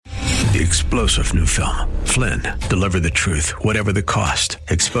the explosive new film, Flynn, Deliver the Truth, Whatever the Cost,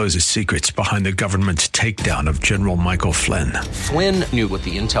 exposes secrets behind the government's takedown of General Michael Flynn. Flynn knew what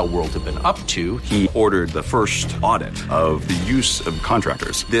the intel world had been up to. He ordered the first audit of the use of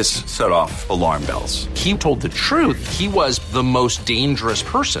contractors. This set off alarm bells. He told the truth. He was the most dangerous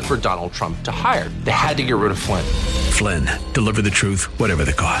person for Donald Trump to hire. They had to get rid of Flynn. Flynn, Deliver the Truth, Whatever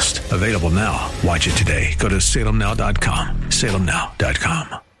the Cost. Available now. Watch it today. Go to salemnow.com.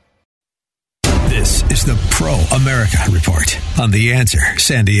 salemnow.com. This is the Pro America Report on The Answer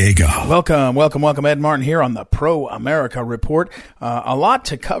San Diego. Welcome. Ed Martin here on the Pro America Report. A lot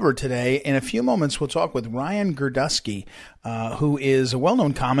to cover today. In a few moments, we'll talk with Ryan Girdusky, who is a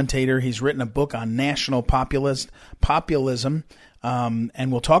well-known commentator. He's written a book on national populism.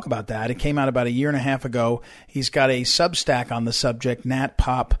 And we'll talk about that. It came out about a year and a half ago. He's got a Substack on the subject,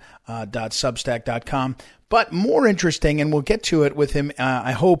 natpop.substack.com. But more interesting, and we'll get to it with him,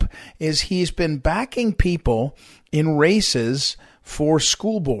 I hope, is he's been backing people in races for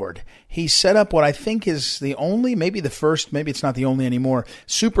school board. He set up what I think is the only, maybe the first, maybe it's not the only anymore,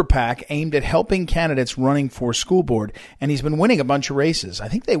 super PAC aimed at helping candidates running for school board. And he's been winning a bunch of races. I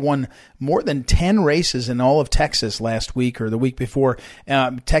think they won more than 10 races in all of Texas last week or the week before.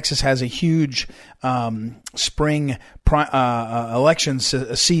 Texas has a huge spring election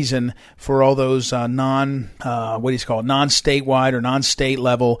season for all those non-statewide or non-state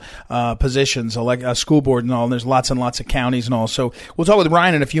level positions, school board and all. And there's lots and lots of counties and all. So we'll talk with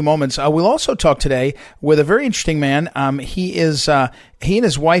Ryan in a few moments. We'll also talk today with a very interesting man. He and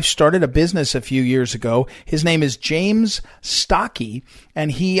his wife started a business a few years ago. His name is James Stockey,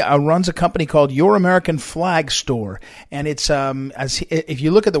 and he runs a company called Your American Flag Store. And it's if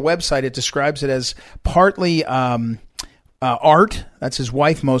you look at the website, it describes it as partly art, that's his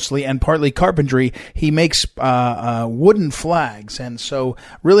wife mostly, and partly carpentry. He makes wooden flags, and so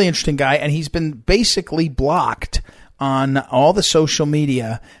really interesting guy. And he's been basically blocked on all the social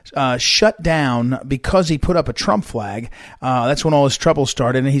media, shut down because he put up a Trump flag. That's when all his trouble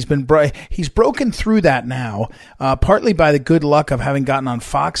started, and he's broken through that now, partly by the good luck of having gotten on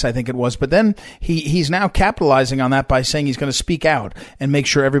Fox, I think it was. But then he's now capitalizing on that by saying he's going to speak out and make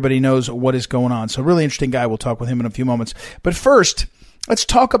sure everybody knows what is going on. So really interesting guy. We'll talk with him in a few moments. But first, let's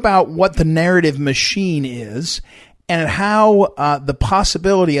talk about what the narrative machine is and how the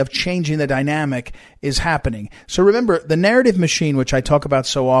possibility of changing the dynamic is happening. So remember, the narrative machine, which I talk about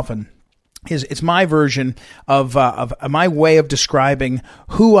so often, it's my version of my way of describing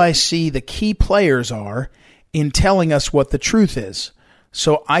who I see the key players are in telling us what the truth is.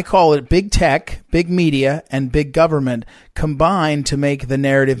 So I call it big tech, big media, and big government combined to make the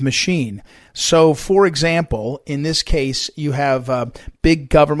narrative machine. So, for example, in this case, you have big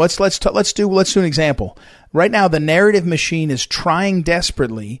government. Let's do an example. Right now, the narrative machine is trying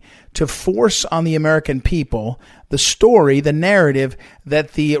desperately to force on the American people the story, the narrative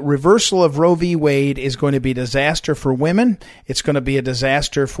that the reversal of Roe v. Wade is going to be a disaster for women. It's going to be a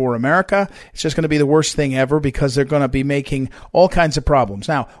disaster for America. It's just going to be the worst thing ever because they're going to be making all kinds of problems.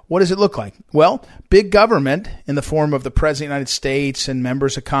 Now, what does it look like? Well, big government in the form of the President of the United States and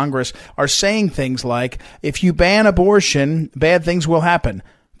members of Congress are saying things like, if you ban abortion, bad things will happen.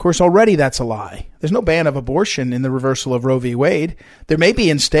 Of course, already that's a lie. There's no ban of abortion in the reversal of Roe v. Wade. There may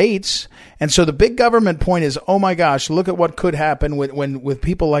be in states. And so the big government point is, oh my gosh, look at what could happen with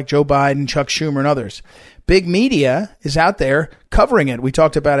people like Joe Biden, Chuck Schumer, and others. Big media is out there covering it. We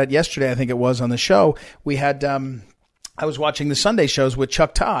talked about it yesterday, I think it was, on the show. We had I was watching the Sunday shows with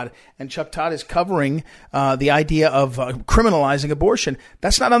Chuck Todd, and Chuck Todd is covering the idea of criminalizing abortion.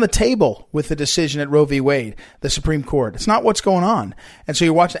 That's not on the table with the decision at Roe v. Wade, the Supreme Court. It's not what's going on. And so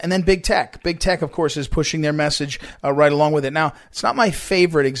you're watching, and then big tech. Big tech, of course, is pushing their message right along with it. Now, it's not my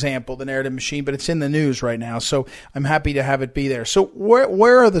favorite example, the narrative machine, but it's in the news right now, so I'm happy to have it be there. So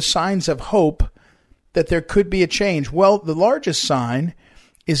where are the signs of hope that there could be a change? Well, the largest sign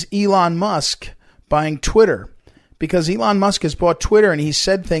is Elon Musk buying Twitter. Because Elon Musk has bought Twitter, and he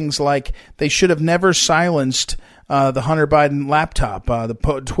said things like they should have never silenced the Hunter Biden laptop.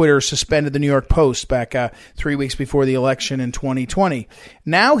 Twitter suspended the New York Post back 3 weeks before the election in 2020.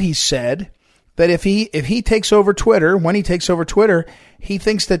 Now he said that if he takes over Twitter, when he takes over Twitter, he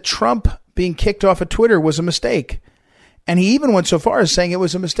thinks that Trump being kicked off of Twitter was a mistake. And he even went so far as saying it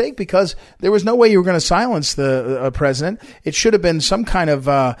was a mistake because there was no way you were going to silence the president. It should have been some kind of,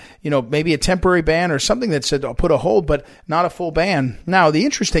 maybe a temporary ban or something that said put a hold, but not a full ban. Now, the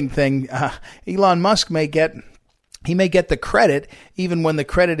interesting thing, Elon Musk may get he may get the credit even when the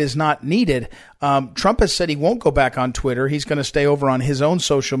credit is not needed. Trump has said he won't go back on Twitter. He's going to stay over on his own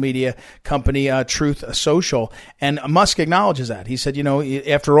social media company, Truth Social. And Musk acknowledges that. He said,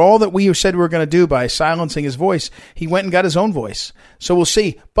 after all that we said we were going to do by silencing his voice, he went and got his own voice. So we'll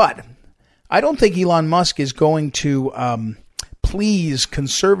see. But I don't think Elon Musk is going to please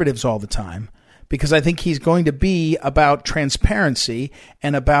conservatives all the time, because I think he's going to be about transparency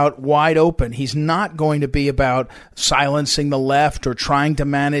and about wide open. He's not going to be about silencing the left or trying to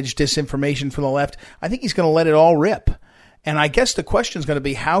manage disinformation from the left. I think he's going to let it all rip. And I guess the question is going to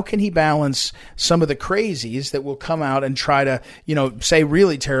be, how can he balance some of the crazies that will come out and try to, say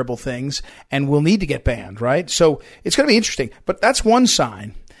really terrible things and will need to get banned, right? So it's going to be interesting. But that's one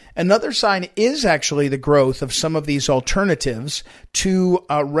sign. Another sign is actually the growth of some of these alternatives to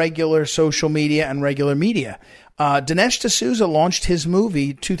regular social media and regular media. Dinesh D'Souza launched his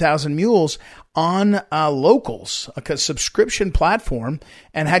movie 2000 Mules on Locals, a subscription platform,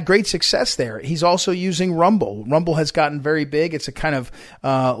 and had great success there. He's also using Rumble. Rumble has gotten very big. It's a kind of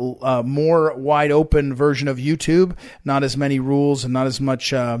more wide open version of YouTube, not as many rules and not as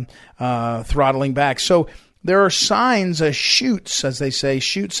much throttling back. So there are signs, shoots, as they say,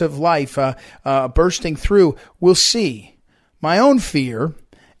 shoots of life bursting through. We'll see. My own fear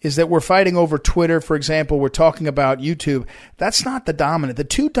is that we're fighting over Twitter, for example. We're talking about YouTube. That's not the dominant. The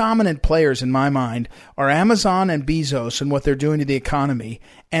two dominant players in my mind are Amazon and Bezos and what they're doing to the economy.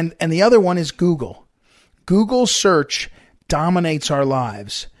 And the other one is Google. Google search dominates our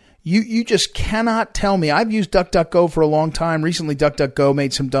lives. You just cannot tell me. I've used DuckDuckGo for a long time. Recently, DuckDuckGo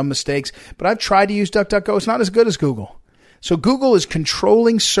made some dumb mistakes, but I've tried to use DuckDuckGo. It's not as good as Google. So Google is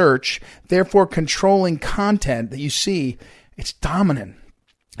controlling search, therefore controlling content that you see. It's dominant.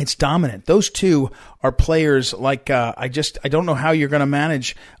 It's dominant. Those two are players like I don't know how you're going to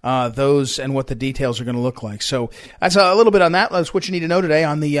manage those and what the details are going to look like. So that's a little bit on that. That's what you need to know today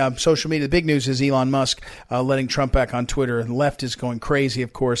on the social media. The big news is Elon Musk letting Trump back on Twitter, and the left is going crazy,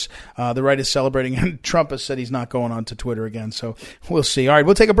 of course. The right is celebrating, and Trump has said he's not going on to Twitter again. So we'll see. All right,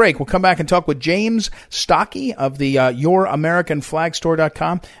 we'll take a break. We'll come back and talk with James Stockey of the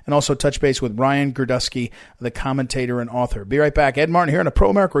YourAmericanFlagStore.com, and also touch base with Ryan Gerdusky, the commentator and author. Be right back. Ed Martin here on a Pro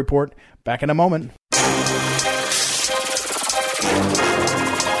America Report. Back in a moment.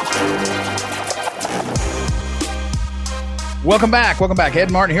 Welcome back.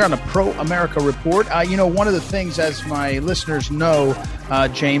 Ed Martin here on the Pro America Report. One of the things, as my listeners know,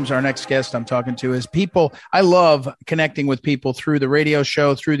 James, our next guest I'm talking to, is people. I love connecting with people through the radio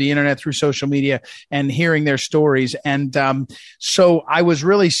show, through the internet, through social media, and hearing their stories. And so I was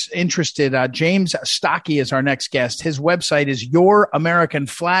really interested. James Stockey is our next guest. His website is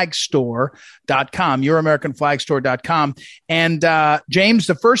YourAmericanFlagStore.com, YourAmericanFlagStore.com. And James,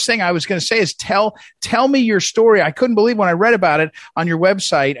 the first thing I was going to say is tell me your story. I couldn't believe when I read about it on your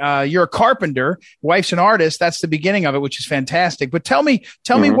website. You're a carpenter, wife's an artist. That's the beginning of it, which is fantastic. But tell me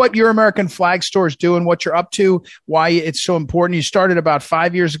what Your American Flag Store is doing, what you're up to, why it's so important. You started about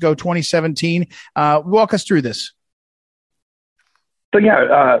 5 years ago, 2017. Walk us through this. So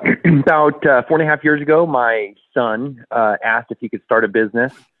about 4.5 years ago, my son asked if he could start a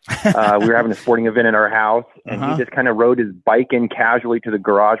business. We were having a sporting event in our house, and he just kind of rode his bike in casually to the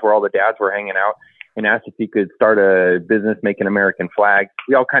garage where all the dads were hanging out, and asked if he could start a business making American flags.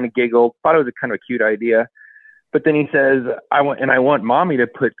 We all kind of giggled, thought it was a kind of a cute idea. But then he says, I want mommy to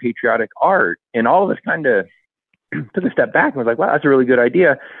put patriotic art. And all of us kind of took a step back and was like, wow, that's a really good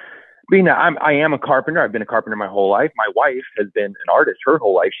idea. Being that I am a carpenter, I've been a carpenter my whole life. My wife has been an artist her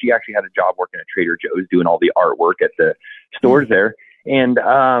whole life. She actually had a job working at Trader Joe's doing all the artwork at the stores there. And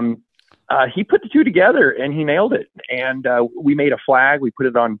he put the two together and he nailed it. And we made a flag. We put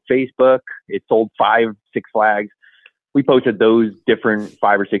it on Facebook. It sold 5-6 flags. We posted those different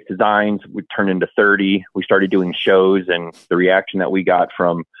 5 or 6 designs. We turned into 30. We started doing shows, and the reaction that we got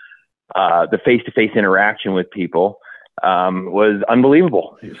from the face-to-face interaction with people was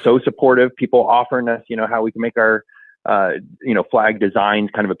unbelievable. So supportive. People offering us, how we can make our, flag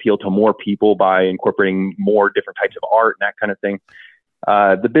designs kind of appeal to more people by incorporating more different types of art and that kind of thing.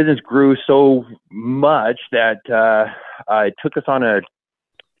 The business grew so much that it took us on a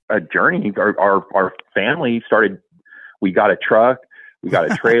journey. Our family started. We got a truck, we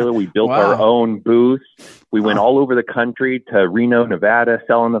got a trailer, we built our own booth. We went all over the country to Reno, Nevada,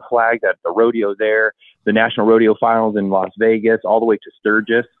 selling the flag at the rodeo there, the National Rodeo Finals in Las Vegas, all the way to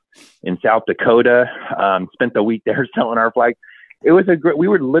Sturgis in South Dakota. Spent the week there selling our flag. It was we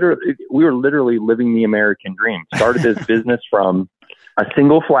were literally living the American dream. Started this business from a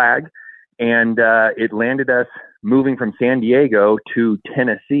single flag, and it landed us moving from San Diego to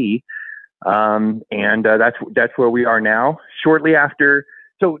Tennessee. That's where we are now. Shortly after,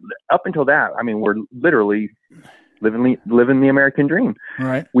 so up until that, I mean, we're literally living the American dream.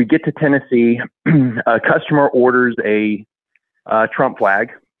 Right. We get to Tennessee, a customer orders a Trump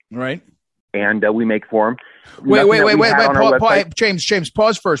flag. Right. And we make for them. Wait. James,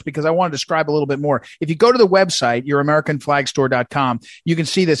 pause first, because I want to describe a little bit more. If you go to the website, youramericanflagstore.com, you can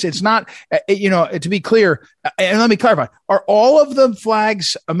see this. It's not, to be clear, and let me clarify, are all of the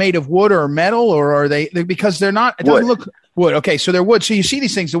flags made of wood or metal, or are they, because they're not, it doesn't look wood. Okay. So they're wood. So you see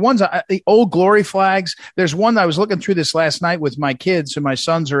these things, the ones, the old glory flags. There's one that I was looking through this last night with my kids, and my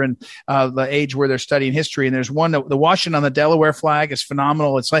sons are in the age where they're studying history. And there's one that the Washington on the Delaware flag is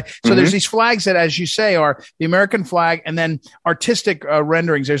phenomenal. It's like, so there's these flags that, as you say, are the American flag, and then artistic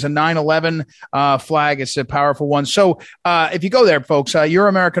renderings. There's a 9/11 flag. It's a powerful one. So if you go there, folks,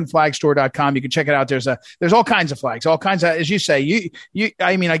 youramericanflagstore.com, you can check it out. There's all kinds of flags, all kinds of, as you say,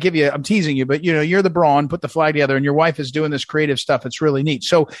 I'm teasing you, but you're the brawn, put the flag together, and your wife is doing this creative stuff. It's really neat.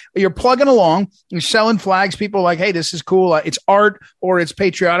 So you're plugging along, you're selling flags. People are like, hey, this is cool. It's art, or it's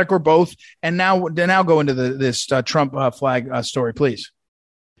patriotic, or both. And now go into this Trump flag story, please.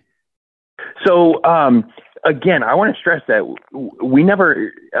 So, again, I want to stress that we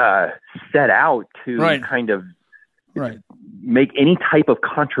never set out to kind of make any type of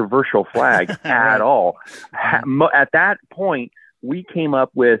controversial flag at all. At that point, we came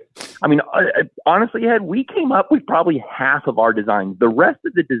up with, honestly, Ed, we came up with probably half of our designs. The rest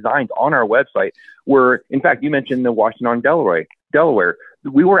of the designs on our website were, in fact, you mentioned the Washington on Delaware.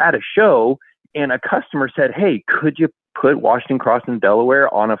 We were at a show, and a customer said, hey, could you put Washington Crossing,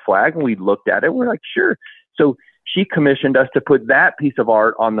 Delaware on a flag? And we looked at it. We're like, sure. So she commissioned us to put that piece of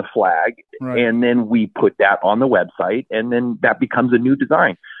art on the flag, and then we put that on the website, and then that becomes a new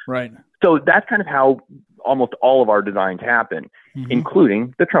design. Right. So that's kind of how almost all of our designs happen,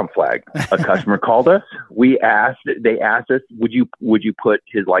 including the Trump flag. A customer called us. They asked us, would you put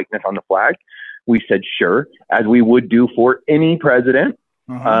his likeness on the flag? We said, sure, as we would do for any president.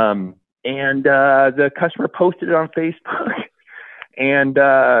 And the customer posted it on Facebook, and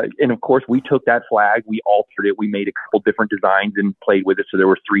of course we took that flag, we altered it, we made a couple different designs and played with it, so there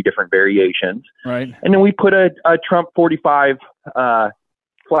were 3 different variations. Right. And then we put a Trump 45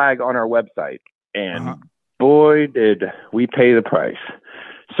 flag on our website, and boy, did we pay the price.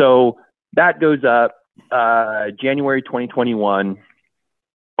 So that goes up January 2021.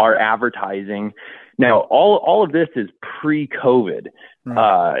 Our advertising. Now, all of this is pre-COVID.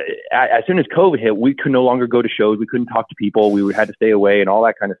 As soon as COVID hit, we could no longer go to shows. We couldn't talk to people. We had to stay away and all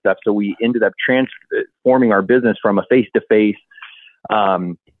that kind of stuff. So we ended up transforming our business from a face-to-face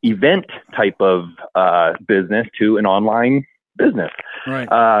event type of business to an online business.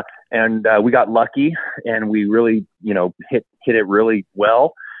 Right. And we got lucky, and we really, hit it really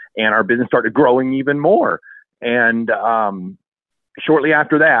well. And our business started growing even more. And shortly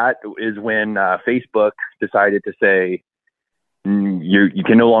after that is when Facebook decided to say, you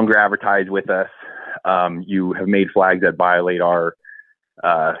can no longer advertise with us. You have made flags that violate our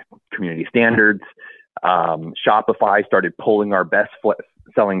community standards. Shopify started pulling our best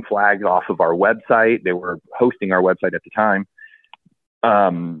selling flags off of our website. They were hosting our website at the time.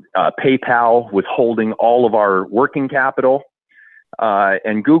 PayPal was holding all of our working capital.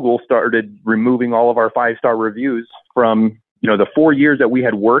 And Google started removing all of our 5-star reviews from the 4 years that we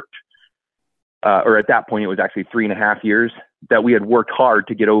had worked, or at that point, it was actually 3.5 years that we had worked hard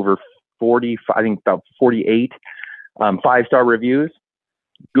to get over 40, I think about 48 5-star reviews.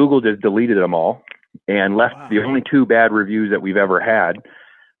 Google just deleted them all and left the only 2 bad reviews that we've ever had.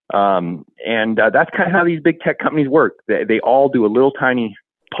 And that's kind of how these big tech companies work. They all do a little tiny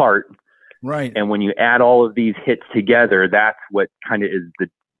part. Right. And when you add all of these hits together, that's what kind of is the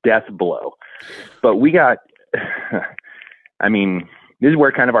death blow. But we got... this is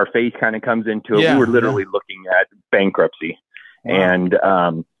where kind of our faith kind of comes into it. We were literally looking at bankruptcy, and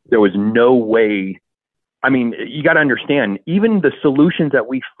there was no way. You got to understand, even the solutions that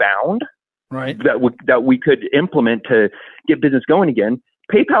we found, that we could implement to get business going again,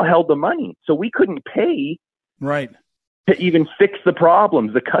 PayPal held the money, so we couldn't pay to even fix the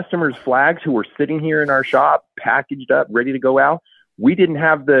problems. The customers' flags who were sitting here in our shop, packaged up, ready to go out, we didn't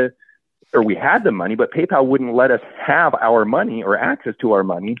have we had the money, but PayPal wouldn't let us have our money or access to our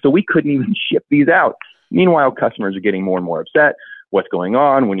money, so we couldn't even ship these out. Meanwhile, customers are getting more and more upset. What's going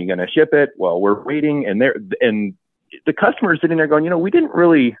on? When are you going to ship it? Well, we're waiting, and the customers sitting there going, we didn't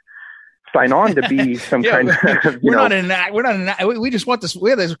really sign on to be some kind of. We're not in that. We just want this.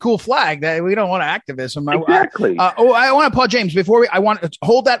 We have this cool flag that we don't want activism. Exactly. I want to, Paul James, before I want to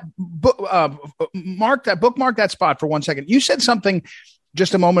hold that bookmark that spot for 1 second. You said something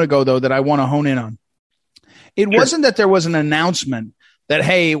just a moment ago, though, that I want to hone in on. It wasn't that there was an announcement that,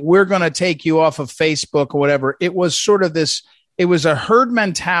 hey, we're going to take you off of Facebook or whatever. It was sort of this, it was a herd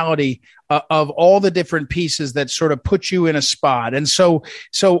mentality of all the different pieces that sort of put you in a spot. And so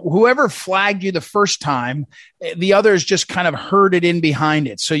whoever flagged you the first time, the others just kind of herded in behind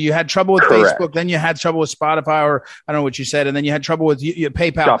it. So you had trouble with Facebook, then you had trouble with Spotify, or I don't know what you said, and then you had trouble with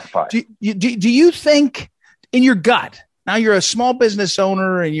PayPal. Do you think in your gut, now you're a small business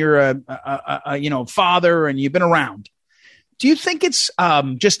owner and you're a father and you've been around, do you think it's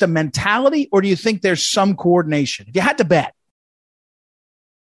just a mentality, or do you think there's some coordination? If you had to bet.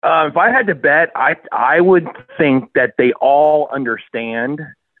 If I had to bet, I would think that they all understand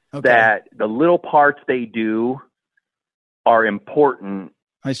that the little parts they do are important.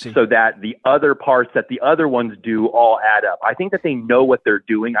 I see. So that the other parts that the other ones do all add up. I think that they know what they're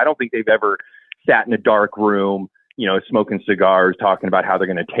doing. I don't think they've ever sat in a dark room, smoking cigars, talking about how they're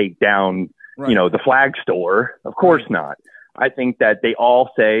going to take down, the flag store. Of course not. I think that they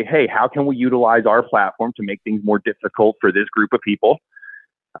all say, hey, how can we utilize our platform to make things more difficult for this group of people?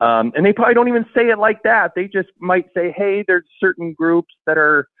 And they probably don't even say it like that. They just might say, hey, there's certain groups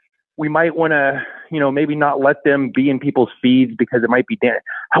that we might want to, maybe not let them be in people's feeds because it might be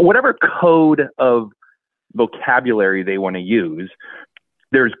whatever code of vocabulary they want to use.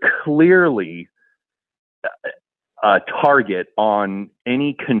 There's clearly a target on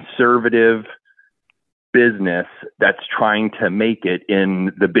any conservative business that's trying to make it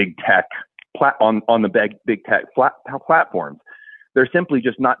in the big tech on the big tech platforms. They're simply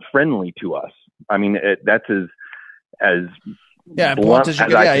just not friendly to us. I mean, that's as blunt as you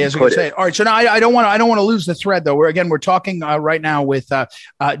can. As you can say. All right. So now I don't want to lose the thread, though. We're talking right now with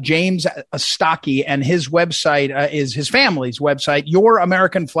James Stocky, and his website is his family's website,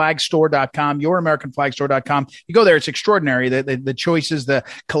 youramericanflagstore.com, youramericanflagstore.com. You go there. It's extraordinary. The choices, the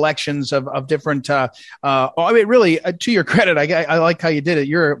collections of different, really, to your credit, I like how you did it.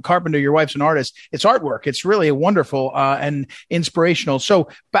 You're a carpenter. Your wife's an artist. It's artwork. It's really wonderful and inspirational. So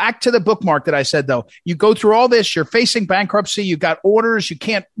back to the bookmark that I said, though, you go through all this, you're facing bankruptcy. You got orders. You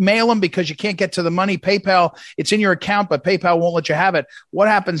can't mail them because you can't get to the money. PayPal, it's in your account, but PayPal won't let you have it. What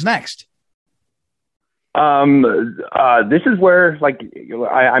happens next? This is where, like,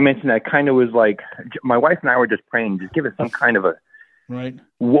 I mentioned, that kind of was like, my wife and I were just praying, just give us some kind of right.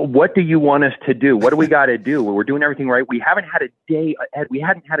 What do you want us to do? What do we got to do? We're doing everything right. We hadn't had a day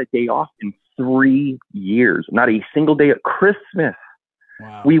off in 3 years, not a single day at Christmas.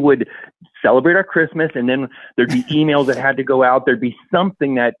 Wow. We would celebrate our Christmas, and then there'd be emails that had to go out. There'd be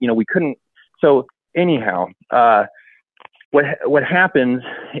something that, we couldn't. So anyhow, what happens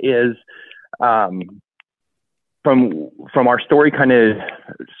is, from our story kind of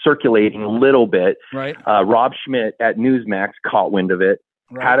circulating a little bit, right. Rob Schmidt at Newsmax caught wind of it,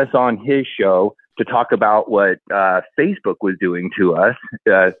 right. Had us on his show to talk about what Facebook was doing to us,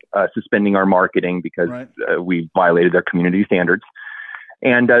 suspending our marketing because right. We violated their community standards.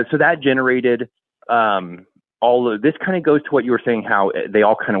 And so that generated all of this. Kind of goes to what you were saying, how they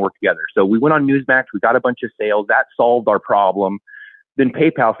all kind of work together. So we went on Newsmax, we got a bunch of sales, that solved our problem. Then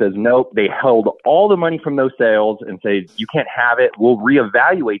PayPal says, nope, they held all the money from those sales and say, you can't have it. We'll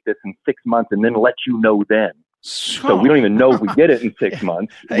reevaluate this in 6 months and then let you know then. So we don't even know if we get it in 6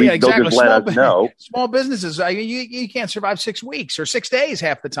 months. Exactly. They'll just let us know. Small businesses, you can't survive 6 weeks or 6 days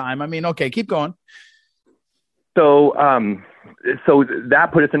half the time. I mean, okay, keep going. So that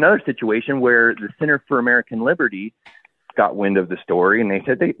put us in another situation where the Center for American Liberty got wind of the story, and they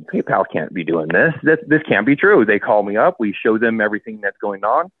said, PayPal can't be doing this. This can't be true. They call me up. We show them everything that's going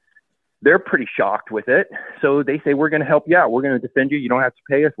on. They're pretty shocked with it. So they say, we're going to help you out. We're going to defend you. You don't have to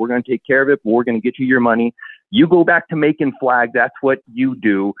pay us. We're going to take care of it. We're going to get you your money. You go back to making flags. That's what you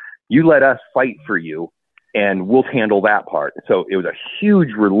do. You let us fight for you, and we'll handle that part. So it was a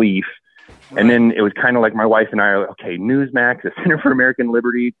huge relief. And then it was kind of like my wife and I are, okay, Newsmax, the Center for American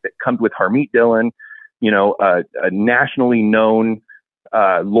Liberty, that comes with Harmeet Dillon, a nationally known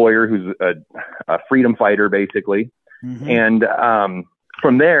lawyer who's a freedom fighter, basically. Mm-hmm. And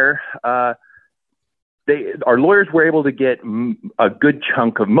from there, our lawyers were able to get a good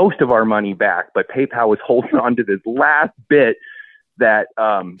chunk of most of our money back, but PayPal was holding on to this last bit that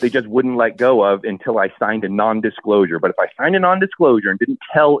they just wouldn't let go of until I signed a non-disclosure. But if I signed a non-disclosure and didn't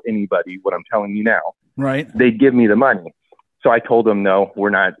tell anybody what I'm telling you now, right, they'd give me the money. So I told him, no,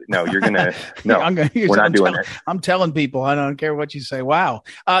 we're not. No, you're going to, no, we're not doing it. I'm telling people, I don't care what you say. Wow.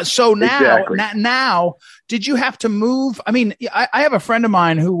 So now, Exactly. now, did you have to move? I mean, I have a friend of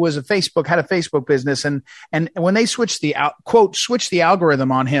mine who was had a Facebook business, and when they switched the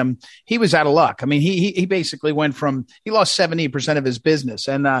algorithm on him, he was out of luck. I mean, he basically went from, he lost 70% of his business.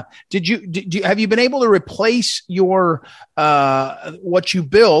 And have you been able to replace your what you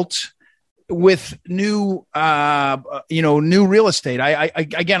built with new real estate?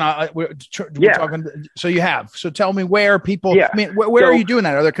 We're talking. So you have. So tell me where people. Yeah. I mean, where are you doing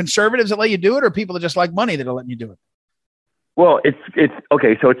that? Are there conservatives that let you do it, or people that just like money that are letting you do it? Well, it's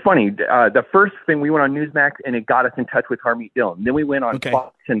okay. So it's funny. The first thing, we went on Newsmax, and it got us in touch with Harmeet Dillon. Then we went on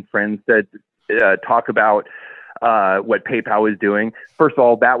Fox and Friends that talk about what PayPal is doing. First of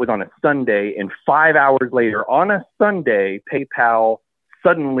all, that was on a Sunday, and 5 hours later, on a Sunday, PayPal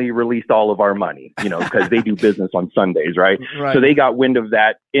suddenly released all of our money, because they do business on Sundays, right? So they got wind of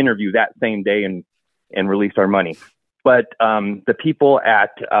that interview that same day and released our money. But the people at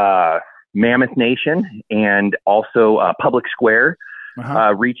Mammoth Nation and also Public Square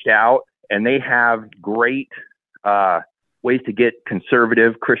reached out, and they have great ways to get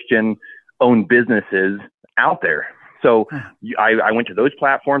conservative Christian-owned businesses out there. So I went to those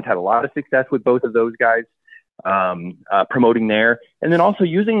platforms, had a lot of success with both of those guys. Promoting there, and then also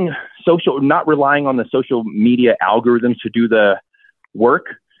using social, not relying on the social media algorithms to do the work,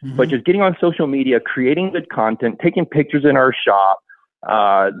 but just getting on social media, creating good content, taking pictures in our shop,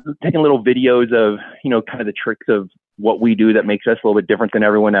 taking little videos of, kind of the tricks of what we do that makes us a little bit different than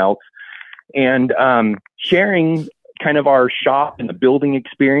everyone else, and sharing kind of our shop and the building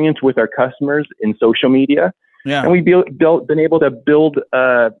experience with our customers in social media. Yeah. And we've been able to build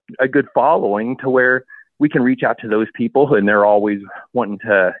a good following to where we can reach out to those people, and they're always wanting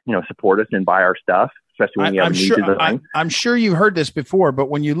to, support us and buy our stuff, especially when you have a new design. I'm sure you've heard this before, but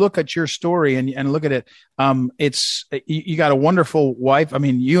when you look at your story and look at it, it's you got a wonderful wife. I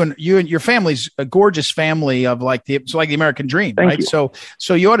mean, you and your family's a gorgeous family of like the American dream, right? You.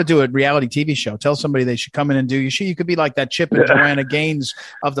 So you ought to do a reality TV show. Tell somebody they should come in and do. You could be like that Chip and Joanna Gaines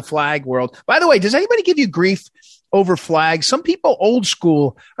of the flag world. By the way, does anybody give you grief over flags? Some people old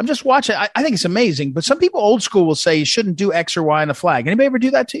school, I'm just watching, I think it's amazing, but some people old school will say you shouldn't do X or Y on a flag. Anybody ever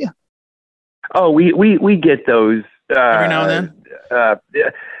do that to you? Oh, we get those every now and then.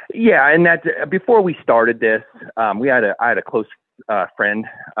 Yeah, and that before we started this, I had a close friend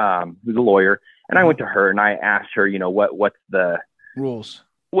who's a lawyer, and I went to her and I asked her, what's the rules?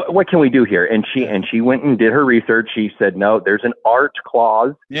 What can we do here? And she went and did her research. She said, no, there's an art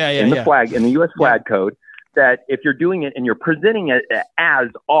clause in the flag, in the U.S. flag code, that if you're doing it and you're presenting it as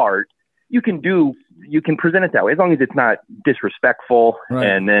art, you can present it that way, as long as it's not disrespectful.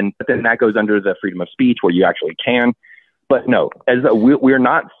 Right. But then that goes under the freedom of speech where you actually can. But no, we're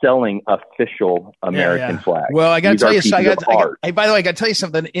not selling official American flags. Well, I got to tell you, by the way, I got to tell you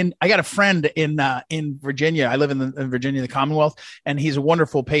something. I got a friend in Virginia. I live in Virginia, the Commonwealth, and he's a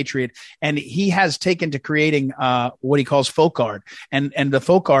wonderful patriot. And he has taken to creating what he calls folk art, and the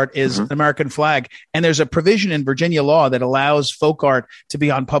folk art is an American flag. And there's a provision in Virginia law that allows folk art to be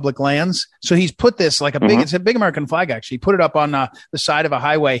on public lands. So he's put this like it's a big American flag. Actually, he put it up on the side of a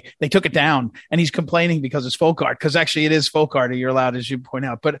highway. They took it down, and he's complaining because it's folk art, because actually it is folk art, you're allowed, as you point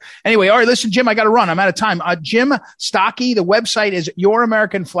out. But anyway, all right, listen, Jim, I got to run. I'm out of time. Jim Stocky, the website is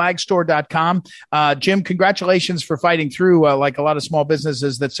youramericanflagstore.com. Jim, congratulations for fighting through like a lot of small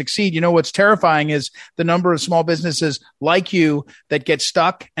businesses that succeed. What's terrifying is the number of small businesses like you that get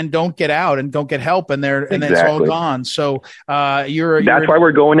stuck and don't get out and don't get help, and then it's all gone. So that's why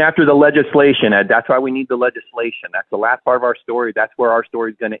we're going after the legislation, Ed. That's why we need the legislation. That's the last part of our story. That's where our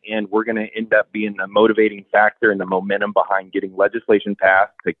story is going to end. We're going to end up being the motivating factor and the momentum behind getting legislation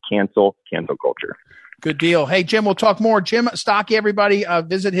passed to cancel culture. Good deal. Hey, Jim, we'll talk more. Jim Stocky, everybody,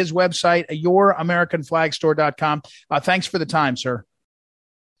 visit his website, youramericanflagstore.com. Thanks for the time, sir.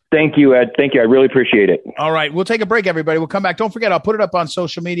 Thank you, Ed. Thank you. I really appreciate it. All right. We'll take a break, everybody. We'll come back. Don't forget, I'll put it up on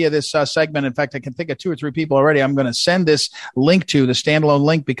social media, this segment. In fact, I can think of 2 or 3 people already I'm going to send this link to, the standalone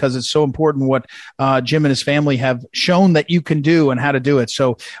link, because it's so important what Jim and his family have shown that you can do and how to do it.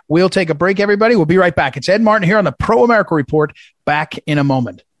 So we'll take a break, everybody. We'll be right back. It's Ed Martin here on the Pro America Report. Back in a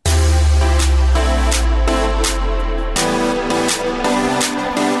moment.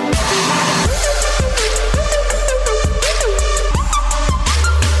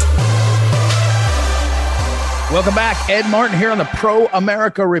 Welcome back. Ed Martin here on the Pro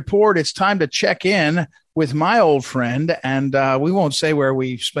America Report. It's time to check in with my old friend, and we won't say where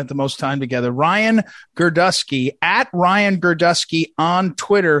we spent the most time together, Ryan Girdusky, at Ryan Girdusky on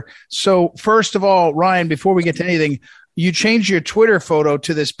Twitter. So first of all, Ryan, before we get to anything, You changed your Twitter photo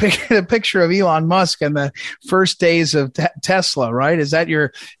to this the picture of Elon Musk and the first days of Tesla, right? Is that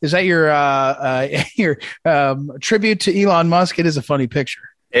your tribute to Elon Musk? It is a funny picture.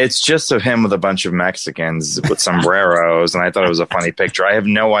 It's just of him with a bunch of Mexicans with sombreros, and I thought it was a funny picture. I have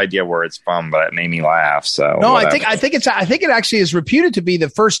no idea where it's from, but it made me laugh. So no, whatever. I think it actually is reputed to be the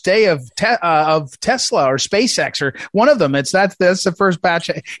first day of Tesla or SpaceX or one of them. That's the first batch.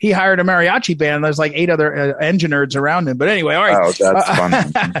 He hired a mariachi band. And there's like 8 other engine nerds around him. But anyway, all right. Oh, that's funny.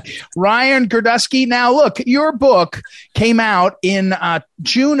 Ryan Girdusky. Now, look, your book came out in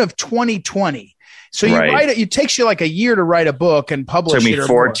June of 2020. So you write it. It takes you like a year to write a book and publish it. It took me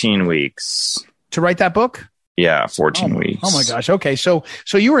 14 weeks to write that book. Yeah, 14 weeks. Oh my gosh. Okay, so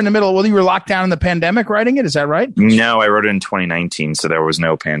you were in the middle. Well, you were locked down in the pandemic writing it. Is that right? No, I wrote it in 2019, so there was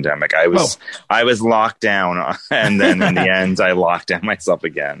no pandemic. I was locked down, and then in the end, I locked down myself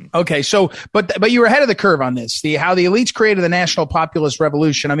again. Okay, so but you were ahead of the curve on this. How the elites created the national populist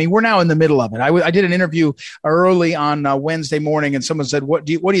revolution. I mean, we're now in the middle of it. I did an interview early on Wednesday morning, and someone said, "What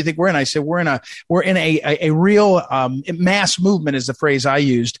do you think we're in?" I said, "We're in a real mass movement," is the phrase I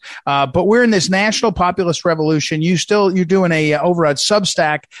used. But we're in this national populist revolution. You're doing over at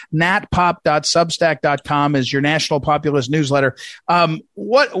Substack, natpop.substack.com is your national populist newsletter.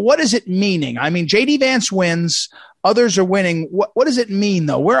 What is it meaning? I mean, J.D. Vance wins, others are winning. What does it mean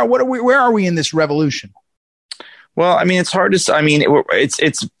though? Where are we in this revolution? Well, I mean, it's hard to. I mean,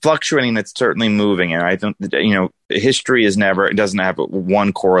 it's fluctuating. It's certainly moving, and I think history it doesn't have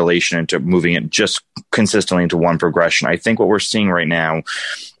one correlation into moving it just consistently into one progression. I think what we're seeing right now,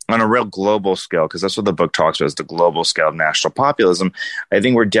 on a real global scale, because that's what the book talks about, is the global scale of national populism. I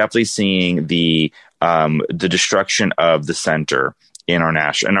think we're definitely seeing the destruction of the center in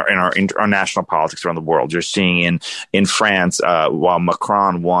our national politics around the world. You're seeing in France, while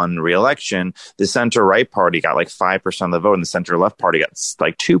Macron won re-election, the center-right party got like 5% of the vote, and the center-left party got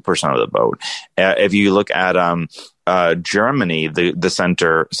like 2% of the vote. If you look at Germany, the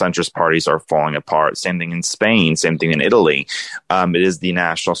centrist parties are falling apart. Same thing in Spain. Same thing in Italy. It is the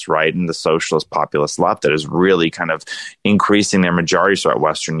nationalist right and the socialist populist left that is really kind of increasing their majority throughout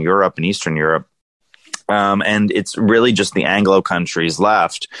Western Europe and Eastern Europe. And it's really just the Anglo countries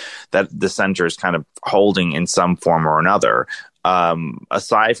left that the center is kind of holding in some form or another.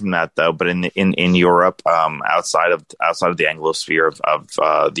 Aside from that, though, but in Europe, outside of the Anglosphere of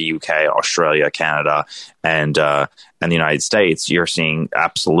the UK, Australia, Canada, and the United States, you're seeing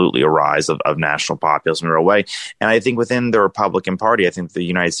absolutely a rise of national populism in a real way. And I think within the Republican Party, I think the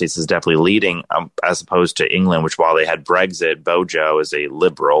United States is definitely leading, as opposed to England, which while they had Brexit, Bojo is a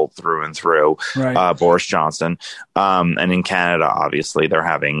liberal through and through, right. Boris Johnson. And in Canada, obviously, they're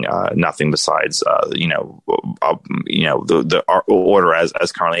having nothing besides, the order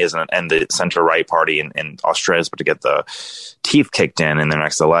as currently is, and the center-right party in Australia is about to get the teeth kicked in their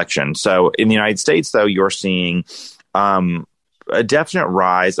next election. So in the United States, though, you're seeing a definite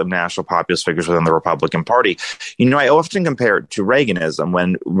rise of national populist figures within the Republican Party. I often compare it to Reaganism.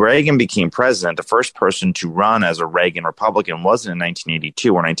 When Reagan became president, the first person to run as a Reagan Republican wasn't in 1982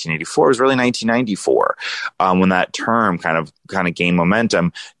 or 1984. It was really 1994 when that term kind of gained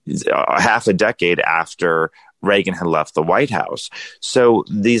momentum, half a decade after Reagan had left the White House. So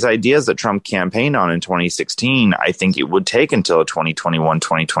these ideas that Trump campaigned on in 2016, I think it would take until 2021,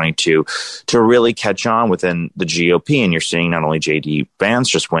 2022 to really catch on within the GOP. And you're seeing not only J.D. Vance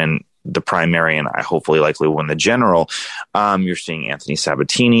just win the primary and I hopefully likely win the general. You're seeing Anthony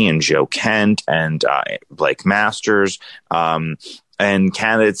Sabatini and Joe Kent and Blake Masters and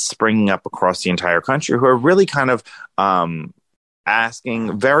candidates springing up across the entire country who are really kind of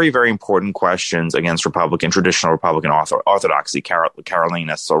asking very, very important questions against traditional Republican orthodoxy.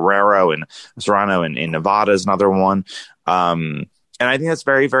 Carolina Serrano in Nevada is another one. And I think that's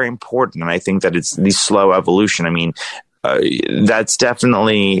very, very important. And I think that it's the slow evolution. I mean, that's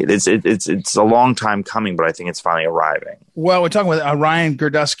definitely it's a long time coming, but I think it's finally arriving. Well, we're talking with Ryan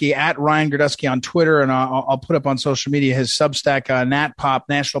Girdusky at Ryan Girdusky on Twitter, and I'll put up on social media his Substack, NatPop,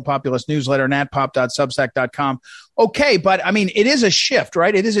 National Populist Newsletter, natpop.substack.com. Okay, but I mean, it is a shift,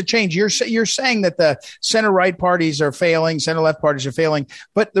 right? It is a change. You're saying that the center-right parties are failing, center-left parties are failing,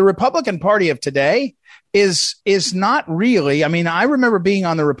 but the Republican Party of today is not really. I mean, I remember being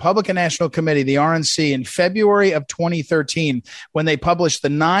on the Republican National Committee, the RNC, in February of 2013 when they published the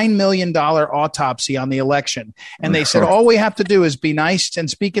 $9 million autopsy on the election. And they said, all we have to do is be nice and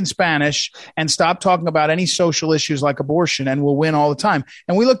speak in Spanish and stop talking about any social issues like abortion, and we'll win all the time.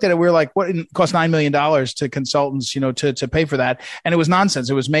 And we looked at it. We were like, what? It cost $9 million to consultants, to pay for that. And it was nonsense.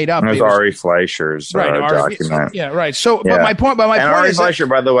 It was made up. It was Ari Fleischer's document. Yeah, right. So, yeah. But my point Ari is Fleischer,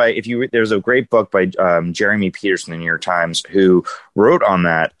 by the way, there's a great book by Jeremy Peterson in the New York Times who wrote on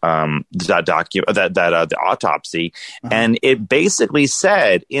that the autopsy, and it basically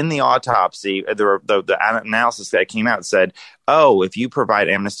said in the autopsy, the analysis that came out said, oh, if you provide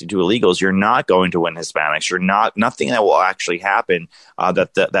amnesty to illegals, you're not going to win Hispanics. Nothing that will actually happen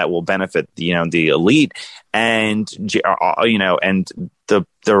that will benefit the elite, and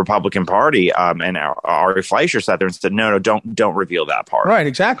the Republican Party and Ari Fleischer sat there and said, no, don't reveal that part. Right,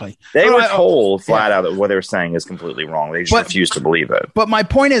 exactly. They were told flat out that what they were saying is completely wrong. They just refused to believe it. But my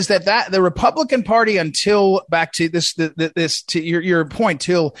point is that the Republican Party, until back to this to your point,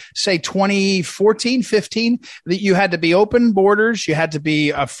 till say 2014, 15, that you had to be open borders, you had to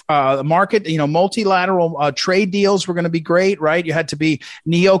be a market, multilateral trade deals were going to be great, right? You had to be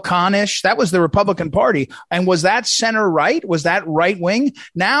neoconish. That was the Republican Party. And was that center right? Was that right wing?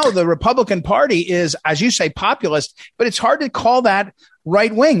 Now the Republican Party is, as you say, populist, but it's hard to call that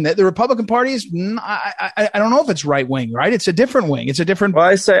right wing. That the Republican Party is, I don't know if it's right wing, right? It's a different wing. It's a different. Well,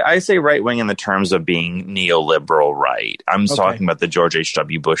 I say right wing in the terms of being neoliberal right. I'm talking about the George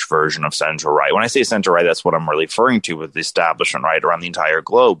H.W. Bush version of center right. When I say center right, that's what I'm really referring to with the establishment right around the entire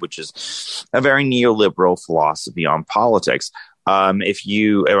globe, which is a very neoliberal philosophy on politics. When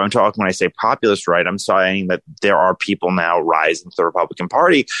I say populist right, I'm saying that there are people now rising to the Republican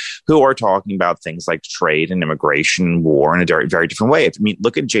Party who are talking about things like trade and immigration and war in a very, very different way. I mean,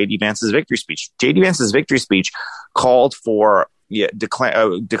 look at J.D. Vance's victory speech. J.D. Vance's victory speech called for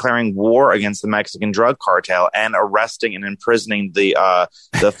declaring war against the Mexican drug cartel and arresting and imprisoning the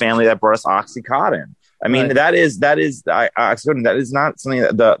family that brought us OxyContin. I mean, right. that is not something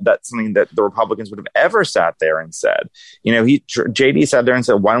that the Republicans would have ever sat there and said. JD sat there and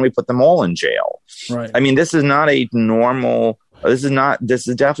said, "Why don't we put them all in jail?" Right. I mean, this is not a normal. This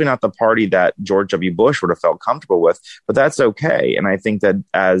is definitely not the party that George W. Bush would have felt comfortable with. But that's okay. And I think that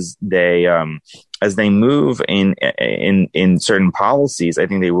as they move in certain policies, I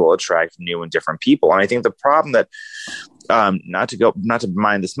think they will attract new and different people. And I think the problem that not to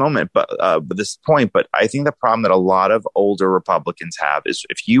mind this moment, but this point, but I think the problem that a lot of older Republicans have is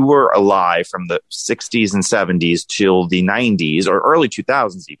if you were alive from the 60s and 70s till the 90s or early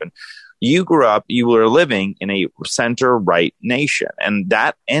 2000s even, you grew up, you were living in a center-right nation, and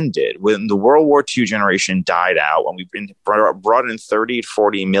that ended when the World War II generation died out, when we've brought in 30 to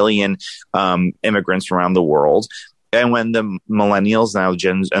 40 million immigrants from around the world. And when the millennials, now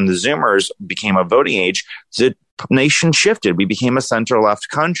Gens and the Zoomers became a voting age, the nation shifted. We became a center-left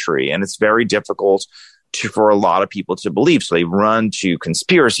country, and it's very difficult for a lot of people to believe. So they run to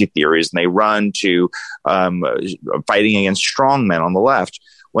conspiracy theories, and they run to fighting against strongmen on the left,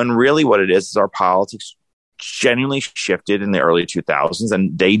 when really what it is our politics genuinely shifted in the early 2000s,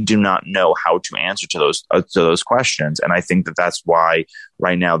 and they do not know how to answer to those questions. And I think that that's why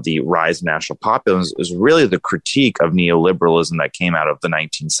right now the rise of national populism is really the critique of neoliberalism that came out of the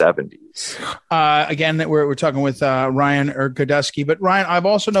 1970s. Again, we're talking with Ryan Ergodusky. But Ryan, I've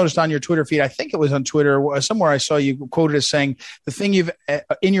also noticed on your Twitter feed, I think it was on Twitter, somewhere I saw you quoted as saying the thing you've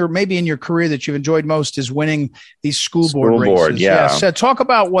in your career that you've enjoyed most is winning these school board races. Yeah. So talk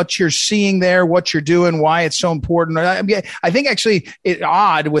about what you're seeing there, what you're doing, why it's so important. I think actually it's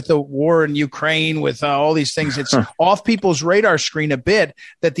odd with the war in Ukraine, with all these things. It's off people's radar screen a bit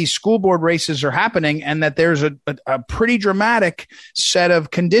that these school board races are happening, and that there's a pretty dramatic set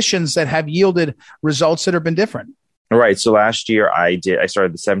of conditions that have yielded results that have been different. Right. So last year I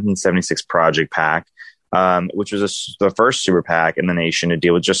started the 1776 Project PAC, which was the first super PAC in the nation to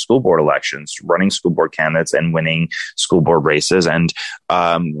deal with just school board elections, running school board candidates and winning school board races. And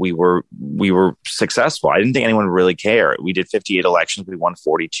we were successful. I didn't think anyone would really care. We did 58 elections. We won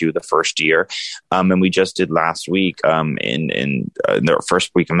 42 the first year. And we just did last week in the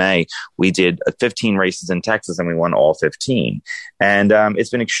first week of May, we did 15 races in Texas, and we won all 15. And it's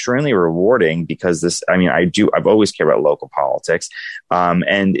been extremely rewarding because I've always cared about local politics.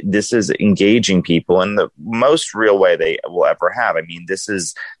 And this is engaging people in the most real way they will ever have. I mean, this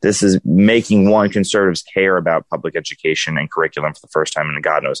is making conservatives care about public education and curriculum for the first time in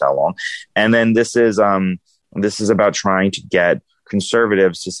God knows how long. And then this is about trying to get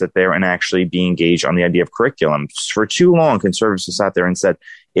conservatives to sit there and actually be engaged on the idea of curriculum. For too long, conservatives have sat there and said,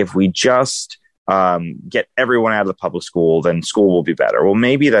 if we just get everyone out of the public school, then school will be better. Well,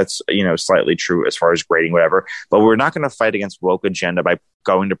 maybe that's, slightly true as far as grading, whatever, but we're not going to fight against woke agenda by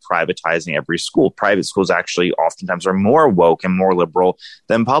going to privatizing every school. Private schools actually oftentimes are more woke and more liberal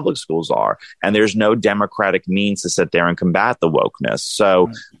than public schools are. And there's no democratic means to sit there and combat the wokeness. So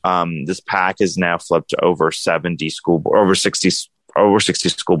this PAC is now flipped to over 60 school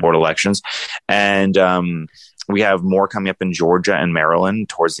board elections. And we have more coming up in Georgia and Maryland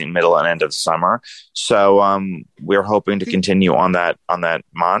towards the middle and end of summer. So we're hoping to continue on that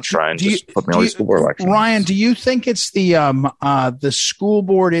mantra and just flipping all these school board elections. Ryan, do you think it's the school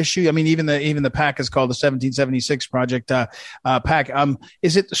board issue? I mean, even the PAC is called the 1776 Project PAC.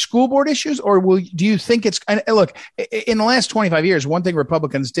 Is it the school board issues, or do you think it's? And look, in the last 25 years, one thing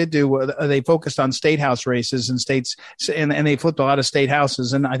Republicans did do, they focused on state house races and states, and they flipped a lot of state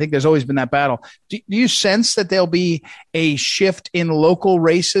houses. And I think there's always been that battle. Do you sense that there'll be a shift in local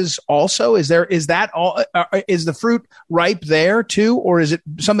races also? Is that all? Is the fruit ripe there too, or is it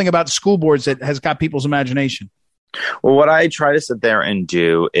something about school boards that has got people's imagination? Well, what I try to sit there and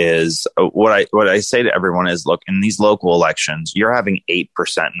do is what I say to everyone is, look, in these local elections, you're having 8%,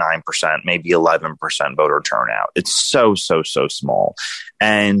 9%, maybe 11% voter turnout. It's so small.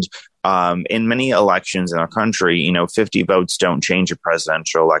 And in many elections in our country, 50 votes don't change a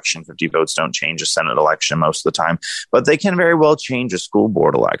presidential election. 50 votes don't change a Senate election most of the time, but they can very well change a school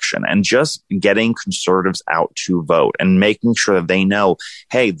board election. And just getting conservatives out to vote and making sure that they know,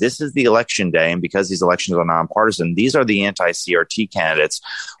 hey, this is the election day. And because these elections are nonpartisan, these are the anti-CRT candidates.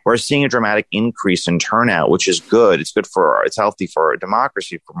 We're seeing a dramatic increase in turnout, which is good. It's healthy for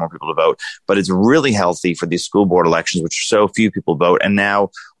democracy for more people to vote, but it's really healthy for these school board elections, which so few people vote. And now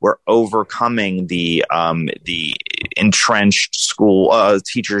we're overcoming the entrenched school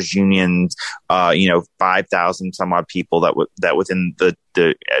teachers unions, 5,000 some odd people that within the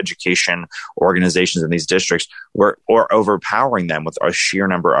education organizations in these districts, we're overpowering them with a sheer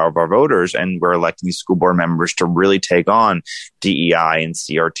number of our voters, and we're electing these school board members to really take on DEI and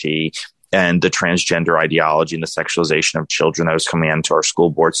CRT and the transgender ideology and the sexualization of children that is coming into our school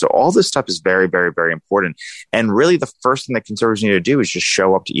board. So all this stuff is very, very, very important. And really the first thing that conservatives need to do is just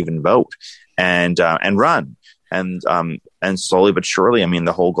show up to even vote and run. And slowly but surely, I mean,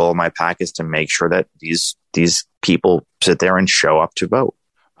 the whole goal of my PAC is to make sure that these people sit there and show up to vote.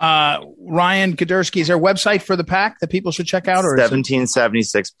 Ryan Kudersky, is there a website for the PAC that people should check out? Or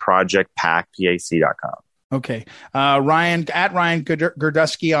 1776 Project PAC, PAC.com. Okay. Ryan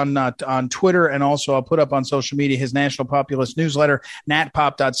Kudersky on Twitter, and also I'll put up on social media his National Populist newsletter,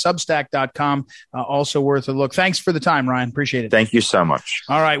 natpop.substack.com. Also worth a look. Thanks for the time, Ryan. Appreciate it. Thank you so much.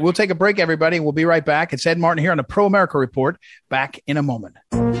 All right. We'll take a break, everybody. We'll be right back. It's Ed Martin here on the Pro America Report. Back in a moment.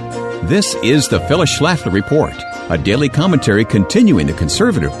 This is the Phyllis Schlafly Report, a daily commentary continuing the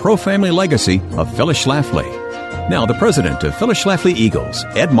conservative pro-family legacy of Phyllis Schlafly. Now, the president of Phyllis Schlafly Eagles,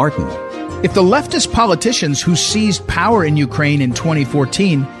 Ed Martin. If the leftist politicians who seized power in Ukraine in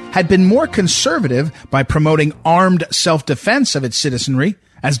 2014 had been more conservative by promoting armed self-defense of its citizenry,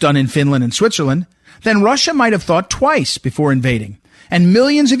 as done in Finland and Switzerland, then Russia might have thought twice before invading, and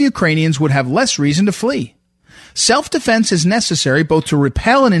millions of Ukrainians would have less reason to flee. Self-defense is necessary both to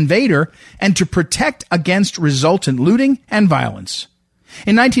repel an invader and to protect against resultant looting and violence.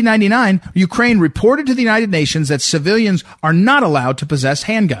 In 1999, Ukraine reported to the United Nations that civilians are not allowed to possess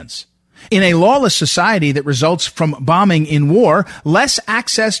handguns. In a lawless society that results from bombing in war, less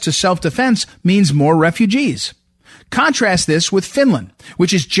access to self-defense means more refugees. Contrast this with Finland,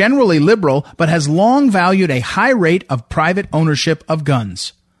 which is generally liberal but has long valued a high rate of private ownership of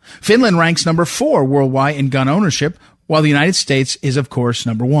guns. Finland ranks number 4 worldwide in gun ownership, while the United States is, of course,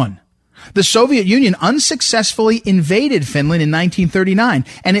 number 1. The Soviet Union unsuccessfully invaded Finland in 1939,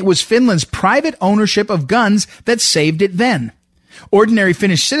 and it was Finland's private ownership of guns that saved it then. Ordinary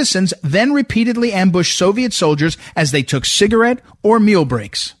Finnish citizens then repeatedly ambushed Soviet soldiers as they took cigarette or meal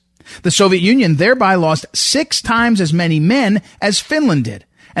breaks. The Soviet Union thereby lost 6 times as many men as Finland did,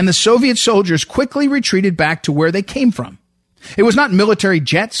 and the Soviet soldiers quickly retreated back to where they came from. It was not military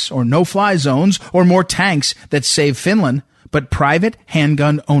jets or no-fly zones or more tanks that saved Finland, but private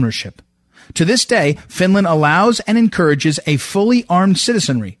handgun ownership. To this day, Finland allows and encourages a fully armed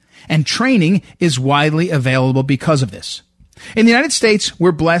citizenry, and training is widely available because of this. In the United States,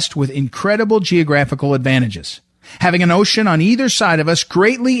 we're blessed with incredible geographical advantages. Having an ocean on either side of us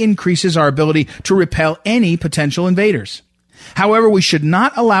greatly increases our ability to repel any potential invaders. However, we should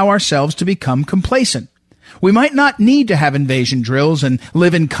not allow ourselves to become complacent. We might not need to have invasion drills and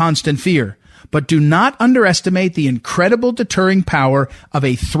live in constant fear, but do not underestimate the incredible deterring power of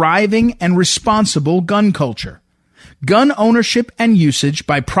a thriving and responsible gun culture. Gun ownership and usage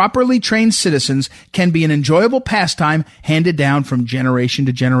by properly trained citizens can be an enjoyable pastime handed down from generation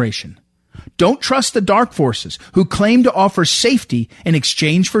to generation. Don't trust the dark forces who claim to offer safety in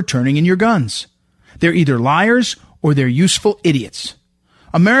exchange for turning in your guns. They're either liars or they're useful idiots.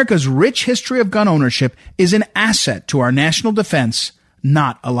 America's rich history of gun ownership is an asset to our national defense,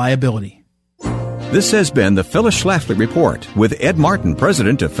 not a liability. This has been the Phyllis Schlafly Report with Ed Martin,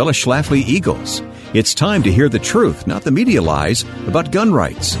 president of Phyllis Schlafly Eagles. It's time to hear the truth, not the media lies, about gun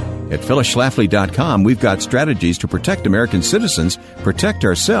rights. At phyllisschlafly.com, we've got strategies to protect American citizens, protect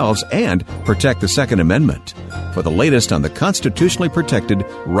ourselves, and protect the Second Amendment. For the latest on the constitutionally protected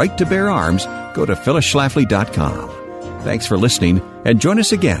right to bear arms, go to phyllisschlafly.com. Thanks for listening, and join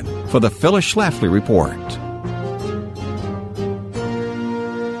us again for the Phyllis Schlafly Report.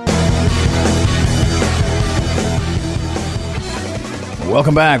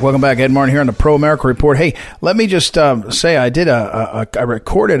 Welcome back. Ed Martin here on the Pro America Report. Hey, let me just say I did I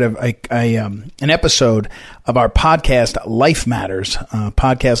recorded an episode of our podcast Life Matters.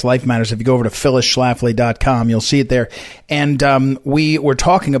 If you go over to phyllisschlafly.com, you'll see it there. And we were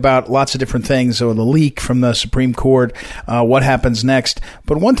talking about lots of different things. So the leak from the Supreme Court, what happens next.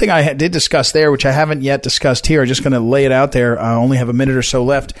 But one thing I did discuss there, which I haven't yet discussed here, I'm just going to lay it out there. I only have a minute or so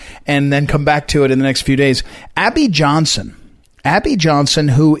left, and then come back to it in the next few days. Abby Johnson,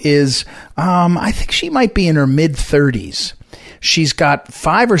 who is, I think she might be in her mid-30s. She's got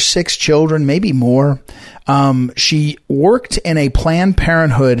 5 or 6 children, maybe more. She worked in a Planned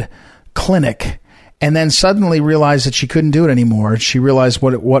Parenthood clinic and then suddenly realized that she couldn't do it anymore. She realized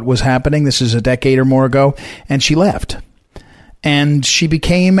what was happening. This is a decade or more ago, and she left. And she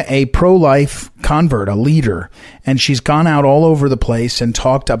became a pro-life convert, a leader. And she's gone out all over the place and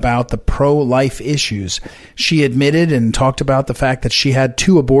talked about the pro-life issues. She admitted and talked about the fact that she had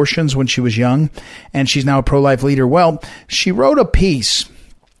 2 abortions when she was young, and she's now a pro-life leader. Well, she wrote a piece,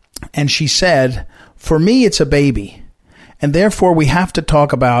 and she said, "For me, it's a baby. And therefore, we have to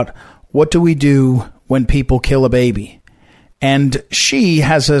talk about what do we do when people kill a baby." And she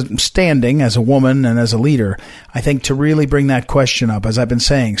has a standing as a woman and as a leader, I think, to really bring that question up, as I've been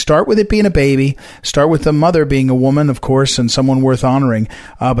saying. Start with it being a baby. Start with the mother being a woman, of course, and someone worth honoring.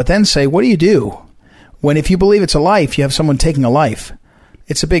 But then say, what do you do when, if you believe it's a life, you have someone taking a life?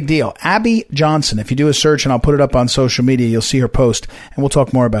 It's a big deal. Abby Johnson, if you do a search, and I'll put it up on social media, you'll see her post, and we'll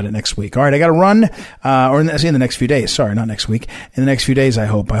talk more about it next week. All right, I got to run, in the next few days. Sorry, not next week. In the next few days, I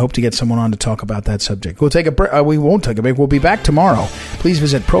hope to get someone on to talk about that subject. We'll take a break. We won't take a break. We'll be back tomorrow. Please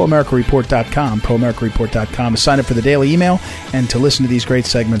visit proamericareport.com, proamericareport.com, to sign up for the daily email and to listen to these great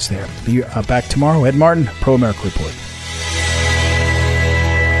segments there. Be back tomorrow. Ed Martin, Pro America Report.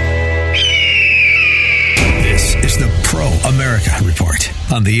 This is the Pro America Report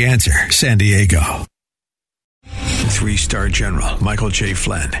on The Answer San Diego. 3-star General Michael J.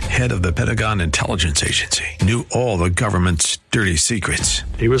 Flynn, head of the Pentagon Intelligence Agency, knew all the government's dirty secrets.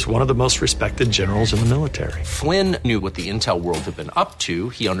 He was one of the most respected generals in the military. Flynn knew what the intel world had been up to.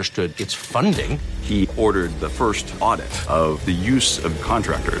 He understood its funding. He ordered the first audit of the use of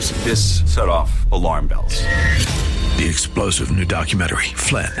contractors. This set off alarm bells. The explosive new documentary,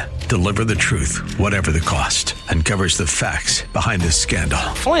 Flynn, Deliver the Truth, Whatever the Cost, uncovers the facts behind this scandal.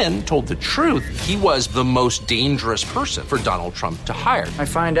 Flynn told the truth. He was the most dangerous person for Donald Trump to hire. I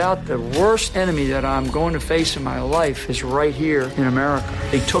find out the worst enemy that I'm going to face in my life is right here in America.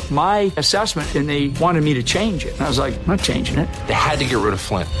 They took my assessment and they wanted me to change it. And I was like, I'm not changing it. They had to get rid of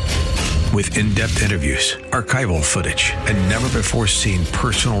Flynn. With in-depth interviews, archival footage, and never-before-seen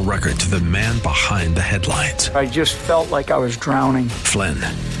personal records of the man behind the headlines. I just felt like I was drowning. Flynn,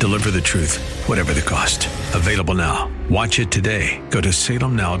 Deliver the Truth, Whatever the Cost. Available now. Watch it today. Go to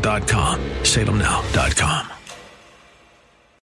salemnow.com. salemnow.com.